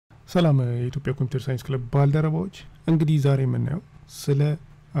ሰላም የኢትዮጵያ ኮምፒውተር ሳይንስ ክለብ ባልደረባዎች እንግዲህ ዛሬ የምናየው ስለ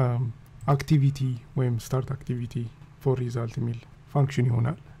አክቲቪቲ ወይም ስታርት አክቲቪቲ ፎር ሪዛልት የሚል ፋንክሽን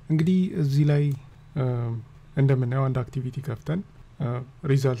ይሆናል። እንግዲህ እዚህ ላይ እንደምናየው አንድ አክቲቪቲ ከፍተን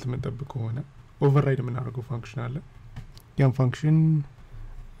ሪዛልት መጠበቅ ከሆነ ኦቨርራይድ የምናደርገው ፋንክሽን አለ። ያን ፋንክሽን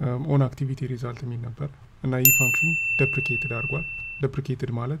ኦን አክቲቪቲ ሪዛልት የሚል ነበር እና ይህ ፋንክሽን ዴፕሪኬትድ አድርጓል።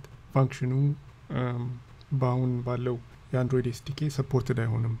 ዴፕሪኬትድ ማለት ፋንክሽኑ በአሁን ባለው የአንድሮይድ ኤስዲኬ ሰፖርትድ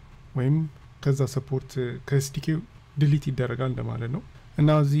አይሆንም ወይም ከዛ ሰፖርት ከኤስዲኬ ዲሊት ይደረጋል እንደማለት ነው። እና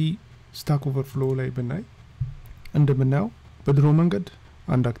እዚህ ስታክ ኦቨርፍሎ ላይ ብናይ እንደምናየው በድሮ መንገድ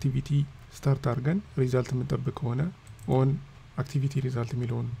አንድ አክቲቪቲ ስታርት አድርገን ሪዛልት የምንጠብቅ ከሆነ ኦን አክቲቪቲ ሪዛልት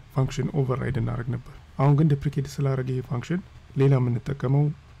የሚለውን ፋንክሽን ኦቨርራይድ እናደርግ ነበር። አሁን ግን ዴፕሪኬት ስላደረገ ይሄ ፋንክሽን ሌላ የምንጠቀመው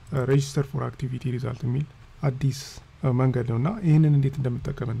ሬጂስተር ፎር አክቲቪቲ ሪዛልት የሚል አዲስ መንገድ ነው እና ይህንን እንዴት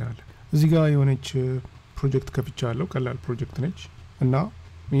እንደምንጠቀም እናያለን። እዚህ ጋር የሆነች ፕሮጀክት ከፍቻለሁ። ቀላል ፕሮጀክት ነች እና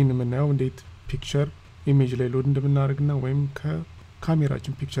ይህን የምናየው እንዴት ፒክቸር ኢሜጅ ላይ ሎድ እንደምናደርግና ወይም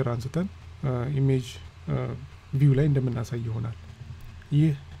ከካሜራችን ፒክቸር አንስተን ኢሜጅ ቪው ላይ እንደምናሳይ ይሆናል።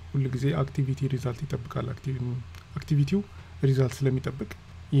 ይህ ሁሉ ጊዜ አክቲቪቲ ሪዛልት ይጠብቃል። አክቲቪቲው ሪዛልት ስለሚጠብቅ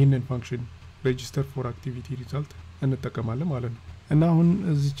ይህንን ፋንክሽን ሬጂስተር ፎር አክቲቪቲ ሪዛልት እንጠቀማለን ማለት ነው። እና አሁን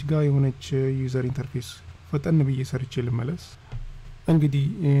እዚች ጋር የሆነች ዩዘር ኢንተርፌስ ፈጠን ብዬ ሰርቼ ልመለስ። እንግዲህ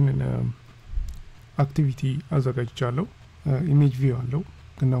ይህንን አክቲቪቲ አዘጋጅቻለሁ። ኢሜጅ ቪው አለው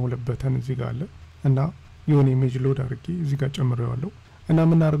እና ሁለት በተን እዚህ ጋር አለ እና የሆነ ኢሜጅ ሎድ አድርጌ እዚህ ጋር ጨምሬዋለሁ። እና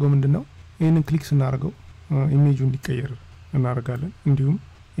የምናደርገው ምንድነው ይህንን ክሊክ ስናደርገው ኢሜጁ እንዲቀየር እናደርጋለን። እንዲሁም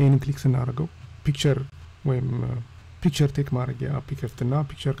ይህንን ክሊክ ስናደርገው ፒክቸር ወይም ፒክቸር ቴክ ማድረጊያ አፕ ይከፍትና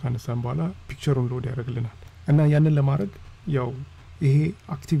ፒክቸር ካነሳን በኋላ ፒክቸሩን ሎድ ያደርግልናል። እና ያንን ለማድረግ ያው ይሄ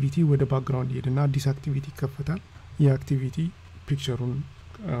አክቲቪቲ ወደ ባክግራውንድ ይሄድና አዲስ አክቲቪቲ ይከፈታል። ይህ አክቲቪቲ ፒክቸሩን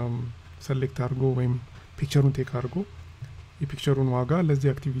ሰሌክት አድርጎ ወይም ፒክቸሩን ቴክ አድርጎ የፒክቸሩን ዋጋ ለዚህ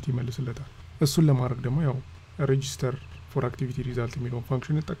አክቲቪቲ መልስለታል። እሱን ለማድረግ ደግሞ ያው ሬጂስተር ፎር አክቲቪቲ ሪዛልት የሚለውን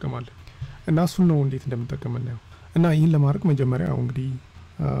ፋንክሽን እንጠቀማለን እና እሱን ነው እንዴት እንደምንጠቀም እናየው። እና ይህን ለማድረግ መጀመሪያ ያው እንግዲህ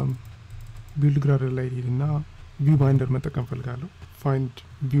ቢልድ ግራደር ላይ ሄድና ቪው ባይንደር መጠቀም ፈልጋለሁ። ፋይንድ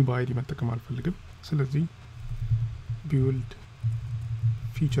ቪው ባይዲ መጠቀም አልፈልግም። ስለዚህ ቢልድ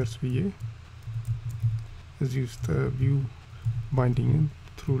ፊቸርስ ብዬ እዚህ ውስጥ ቪው ባይንዲንግን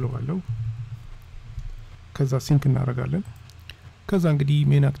ትሩ ለዋለው ከዛ ሲንክ እናደርጋለን። ከዛ እንግዲህ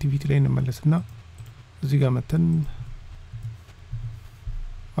ሜን አክቲቪቲ ላይ እንመለስና እዚህ ጋር መተን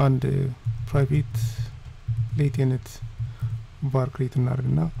አንድ ፕራይቬት ሌቴነት ቫር ክሬት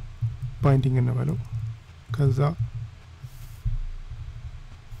እናደርግና ባይንዲንግ እንበለው። ከዛ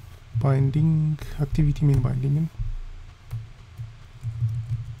ባይንዲንግ አክቲቪቲ ሜን ባይንዲንግን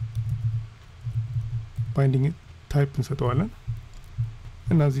ባይንዲንግ ታይፕ እንሰጠዋለን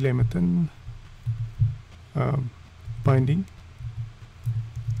እና እዚህ ላይ መተን ባይንዲንግ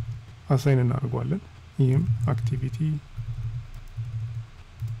አሳይን እናደርገዋለን። ይህም አክቲቪቲ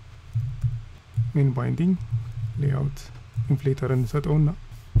ሜን ባይንዲንግ ሌአውት ኢንፍሌተር እንሰጠውና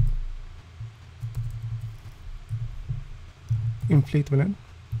ኢንፍሌት ብለን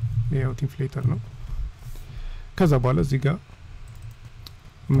ሌአውት ኢንፍሌተር ነው። ከዛ በኋላ እዚህ ጋር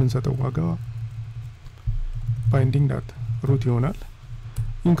የምንሰጠው ዋጋ ባይንዲንግ ዳት ሩት ይሆናል።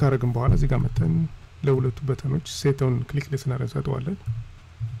 ይህን ካረግን በኋላ እዚህ ጋር መተን ለሁለቱ በተኖች ሴት ኦን ክሊክ ሊስነር እንሰጠዋለን።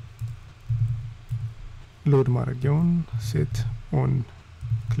 ሎድ ማድረጊያውን ሴት ኦን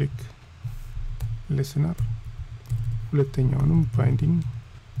ክሊክ ሊስነር፣ ሁለተኛውንም ባይንዲንግ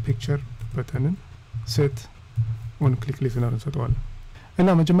ፒክቸር በተንን ሴት ኦን ክሊክ ሊስነር እንሰጠዋለን። እና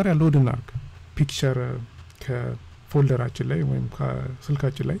መጀመሪያ ሎድ እናርግ ፒክቸር ከፎልደራችን ላይ ወይም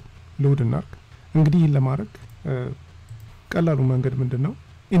ከስልካችን ላይ ሎድ እናርግ። እንግዲህ ይህን ለማድረግ ቀላሉ መንገድ ምንድነው?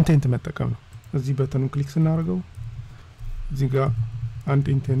 ኢንቴንት መጠቀም ነው። እዚህ በተኑ ክሊክ ስናደርገው እዚህ ጋር አንድ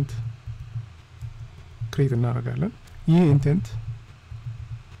ኢንቴንት ክሬት እናደርጋለን። ይህ ኢንቴንት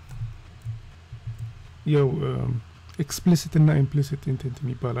ያው ኤክስፕሊሲት እና ኢምፕሊሲት ኢንቴንት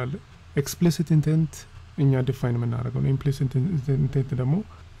የሚባል አለ። ኤክስፕሊሲት ኢንቴንት እኛ ዲፋይን የምናደርገው ነው። ኢምፕሊሲት ኢንቴንት ደግሞ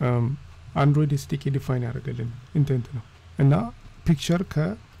አንድሮይድ ኤስዲኬ ዲፋይን ያደርገልን ኢንቴንት ነው። እና ፒክቸር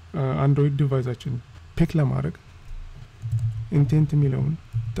ከአንድሮይድ ዲቫይሳችን ፒክ ለማድረግ ኢንቴንት የሚለውን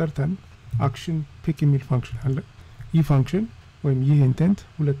ጠርተን አክሽን ፒክ የሚል ፋንክሽን አለ። ይህ ፋንክሽን ወይም ይህ ኢንቴንት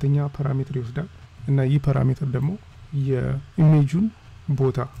ሁለተኛ ፓራሜትር ይወስዳል እና ይህ ፓራሜትር ደግሞ የኢሜጁን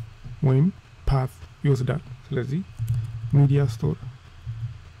ቦታ ወይም ፓት ይወስዳል። ስለዚህ ሚዲያ ስቶር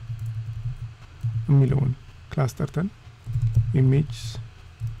የሚለውን ክላስ ጠርተን ኢሜጅ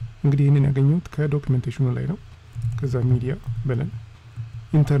እንግዲህ ይህንን ያገኘሁት ከዶክመንቴሽኑ ላይ ነው። ከዛ ሚዲያ ብለን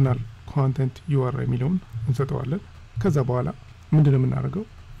ኢንተርናል ኮንቴንት ዩአርአይ የሚለውን እንሰጠዋለን። ከዛ በኋላ ምንድነው የምናደርገው?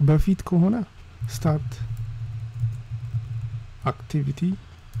 በፊት ከሆነ ስታርት አክቲቪቲ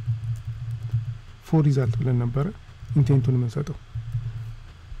for result ብለን ነበር ኢንቴንቱን የምንሰጠው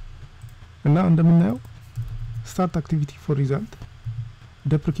እና እንደምናየው start activity for result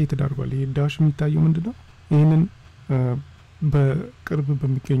deprecated አድርጓል። ይሄ ዳሽ የሚታየው ምንድነው? ይሄንን በቅርብ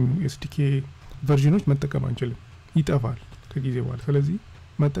በሚገኙ ኤስዲኬ ቨርዥኖች መጠቀም አንችልም፣ ይጠፋል ከጊዜ በኋላ። ስለዚህ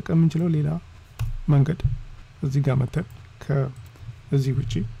መጠቀም የምንችለው ሌላ መንገድ እዚህ ጋር መተን ከዚህ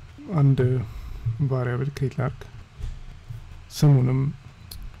ውጪ አንድ ቫሪያብል ክሬት ላድርግ፣ ስሙንም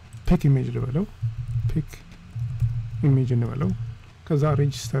ፒክ ኢሜጅ ልበለው፣ ፒክ ኢሜጅ እንበለው። ከዛ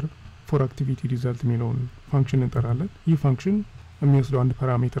ሬጂስተር ፎር አክቲቪቲ ሪዛልት የሚለውን ፋንክሽን እንጠራለን። ይህ ፋንክሽን የሚወስደው አንድ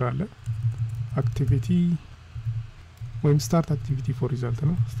ፓራሜትር አለ፣ አክቲቪቲ ወይም ስታርት አክቲቪቲ ፎር ሪዛልት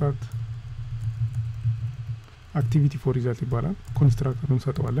ነው። ስታርት አክቲቪቲ ፎር ሪዛልት ይባላል። ኮንስትራክተሩን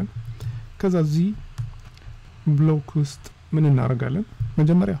እንሰጠዋለን። ከዛ እዚህ ብሎክ ውስጥ ምን እናደርጋለን?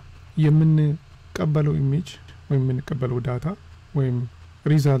 መጀመሪያ የምንቀበለው ኢሜጅ ወይም የምንቀበለው ዳታ ወይም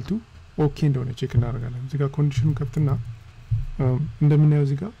ሪዛልቱ ኦኬ እንደሆነ ቼክ እናደርጋለን። እዚህ ጋር ኮንዲሽኑን ከፍትና እንደምናየው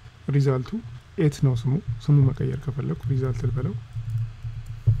እዚህ ጋር ሪዛልቱ ኤት ነው ስሙ መቀየር ከፈለኩ ሪዛልት ልበለው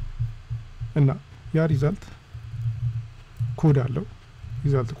እና ያ ሪዛልት ኮድ አለው፣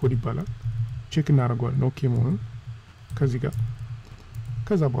 ሪዛልት ኮድ ይባላል። ቼክ እናደርጋለን ኦኬ መሆኑን ከዚህ ጋር።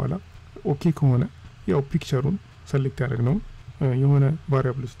 ከዛ በኋላ ኦኬ ከሆነ ያው ፒክቸሩን ሰሌክት ያደረግነው የሆነ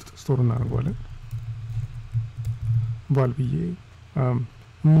ቫሪያብል ውስጥ ስቶር እናደርጋለን። ቫል ብዬ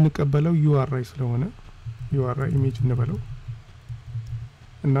የምንቀበለው ዩአርአይ ስለሆነ ዩአርአይ ኢሜጅ እንበለው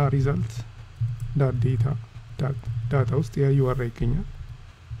እና ሪዛልት ዳታ ውስጥ ያ ዩአርአይ ይገኛል።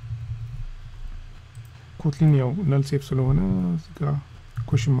 ኮትሊን ያው ነል ሴፍ ስለሆነ እዚህ ጋር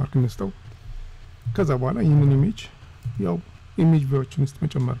ኮሽን ማርክ እንስጠው። ከዛ በኋላ ይህንን ኢሜጅ ያው ኢሜጅ ቪዎችን ውስጥ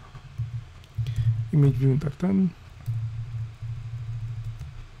መጨመር ነው። ኢሜጅ ቪውን ጠርተን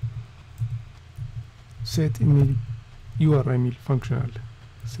ሴት ኢሜጅ ዩአርአይ የሚል ፋንክሽን አለ።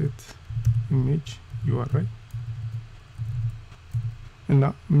 ሴት ኢሜጅ ዩአርአይ እና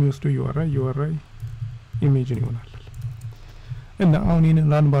የሚወስደው ዩአርአይ ኢሜጅን ይሆናል እና አሁን ይህንን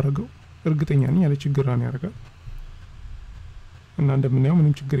ራን ባረገው እርግጠኛ ነኝ ያለ ችግር ራን ያደርጋል እና እንደምናየው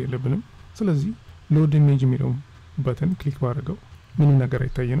ምንም ችግር የለብንም። ስለዚህ ሎድ ኢሜጅ የሚለው በተን ክሊክ ባረገው ምንም ነገር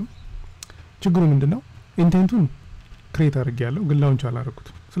አይታየንም። ችግሩ ምንድነው? ኢንቴንቱን ክሬት አድርጌያለሁ ግን ላውንች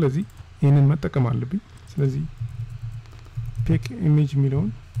አላደረኩትም። ስለዚህ ይህንን መጠቀም አለብኝ። ስለዚህ ፒክ ኢሜጅ የሚለውን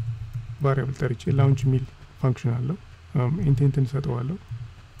ቫሪያብል ጠርቼ ላውንች የሚል ፋንክሽን አለው፣ ኢንቴንትን ሰጠዋለሁ።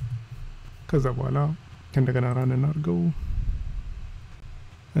 ከዛ በኋላ ከእንደገና ራን እናድርገው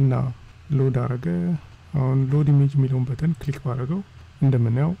እና ሎድ አረገ። አሁን ሎድ ኢሜጅ የሚለውን በተን ክሊክ ባረገው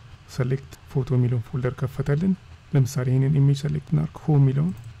እንደምናየው ሰሌክት ፎቶ የሚለውን ፎልደር ከፈተልን። ለምሳሌ ይሄንን ኢሜጅ ሰሌክት እናድርግ፣ ሆም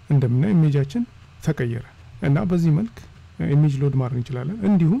የሚለውን እንደምናየው ኢሜጃችን ተቀየረ እና በዚህ መልክ ኢሜጅ ሎድ ማድረግ እንችላለን።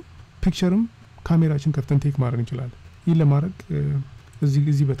 እንዲሁም ፒክቸርም ካሜራችን ከፍተን ቴክ ማድረግ እንችላለን። ይህ ለማድረግ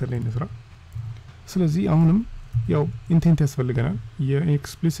እዚህ በተለይ እንስራ። ስለዚህ አሁንም ያው ኢንቴንት ያስፈልገናል።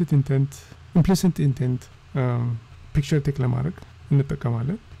 የኤክስፕሊሲት ኢንቴንት ኢምፕሊሲት ኢንቴንት ፒክቸር ቴክ ለማድረግ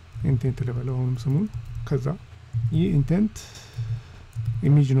እንጠቀማለን። ኢንቴንት ልበለው አሁንም ስሙን። ከዛ ይህ ኢንቴንት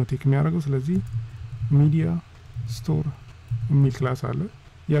ኢሜጅ ነው ቴክ የሚያደርገው። ስለዚህ ሚዲያ ስቶር የሚል ክላስ አለ።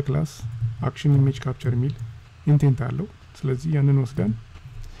 ያ ክላስ አክሽን ኢሜጅ ካፕቸር የሚል ኢንቴንት አለው። ስለዚህ ያንን ወስደን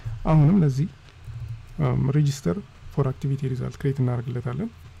አሁንም ለዚህ ሬጂስተር ፎር አክቲቪቲ ሪዛልት ክሬት እናደርግለታለን።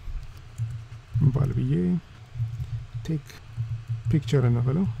 ባል ብዬ ቴክ ፒክቸር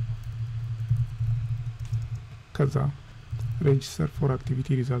እንበለው። ከዛ ሬጂስተር ፎር አክቲቪቲ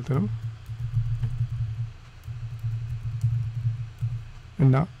ሪዛልት ነው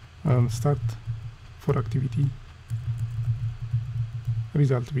እና ስታርት ፎር አክቲቪቲ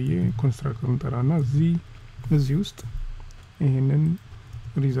ሪዛልት ብዬ ኮንስትራክተሩን ጠራና እዚህ ውስጥ ይሄንን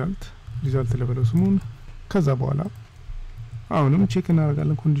ሪዛልት ለበለው ስሙን። ከዛ በኋላ አሁንም ቼክ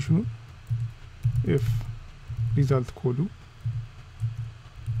እናደርጋለን ኮንዲሽኑ ኢፍ ሪዛልት ኮዱ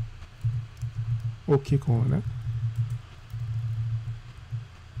ኦኬ ከሆነ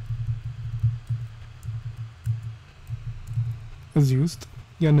እዚህ ውስጥ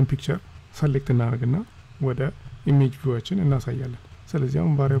ያንን ፒክቸር ሰሌክት እናደርግና ወደ ኢሜጅ ቪዋችን እናሳያለን። ስለዚህ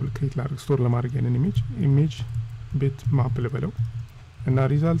አሁን ቫሪያብል ክሬት ላድርግ ስቶር ለማድረግ ያንን ኢሜጅ ቤት ማፕ ልበለው እና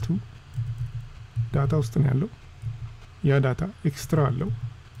ሪዛልቱ ዳታ ውስጥ ነው ያለው። ያ ዳታ ኤክስትራ አለው፣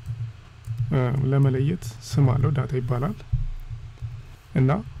 ለመለየት ስም አለው፣ ዳታ ይባላል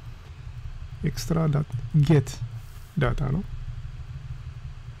እና ኤክስትራ ጌት ዳታ ነው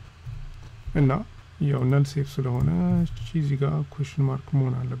እና ያው ነል ሴፍ ስለሆነ እዚህ ጋር ኩዌስችን ማርክ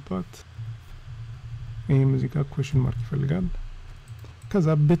መሆን አለባት። ይሄም እዚህ ጋር ኩዌስችን ማርክ ይፈልጋል። ከዛ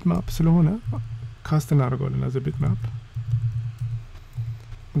ቢት ማፕ ስለሆነ ካስት እናደርገዋለን አዘ ቢት ማፕ።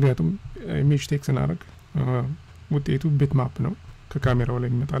 ምክንያቱም ኢሜጅ ቴክ ስናደርግ ውጤቱ ቢት ማፕ ነው ከካሜራው ላይ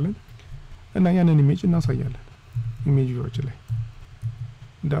ይመጣለን። እና ያንን ኢሜጅ እናሳያለን ኢሜጅ ቪዋችን ላይ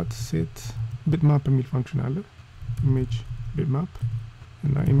ዳት ሴት ቢትማፕ የሚል ፋንክሽን አለ ኢሜጅ ቢትማፕ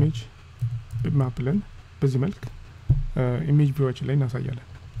እና ኢሜጅ ቢትማፕ ለን በዚህ መልክ ኢሜጅ ቪዋችን ላይ እናሳያለን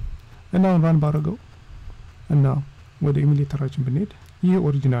እና ራን ባረገው እና ወደ ኢሙሌተራችን ብንሄድ ይሄ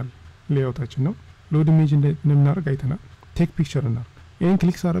ኦሪጂናል ሌአውታችን ነው ሎድ ኢሜጅ እንደምናደርግ አይተናል ቴክ ፒክቸር እና ይሄን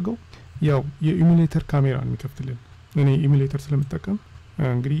ክሊክ ሳደርገው ያው የኢሙሌተር ካሜራ ነው የሚከፍትልን እኔ ኢሙሌተር ስለምጠቀም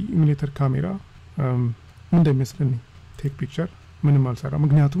እንግዲህ ኢሙሌተር ካሜራ ምን እንደሚመስልኝ ቴክ ፒክቸር ምንም አልሰራ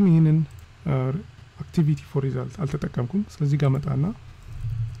ምክንያቱም ይሄንን አክቲቪቲ ፎር ሪዛልት አልተጠቀምኩም ስለዚህ ጋር መጣና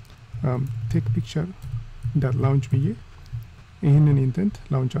ቴክ ፒክቸር ዳት ላውንች ብዬ ይሄንን ኢንተንት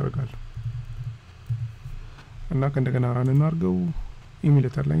ላውንች አደርጋለሁ እና ከእንደገና ራን እናርገው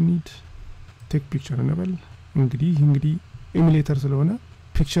ኢሙሌተር ላይ ኒድ ቴክ ፒክቸር እንበል እንግዲህ ኢሙሌተር ስለሆነ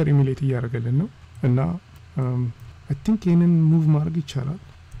ፒክቸር ኢሙሌት እያደረገልን ነው እና አይ ቲንክ ይሄንን ሙቭ ማድረግ ይቻላል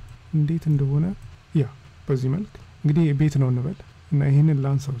እንዴት እንደሆነ ያ በዚህ መልክ እንግዲህ ቤት ነው እንበል እና ይሄንን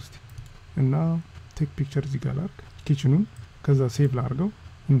ላንሳው እስቲ እና ቴክ ፒክቸር እዚህ ጋር ላርግ ኪችኑን ከዛ ሴቭ ላርገው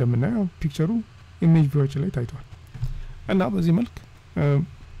እንደምናየው ፒክቸሩ ኢሜጅ ቪዋችን ላይ ታይቷል እና በዚህ መልክ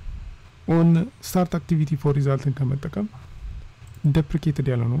ኦን ስታርት አክቲቪቲ ፎር ሪዛልትን ከመጠቀም ዴፕሪኬትድ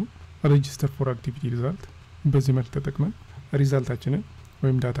ያልሆነው register for activity result በዚህ መልክ ተጠቅመን ሪዛልታችንን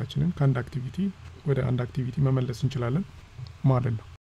ወይም ዳታችንን ከአንድ አክቲቪቲ ወደ አንድ አክቲቪቲ መመለስ እንችላለን ማለት ነው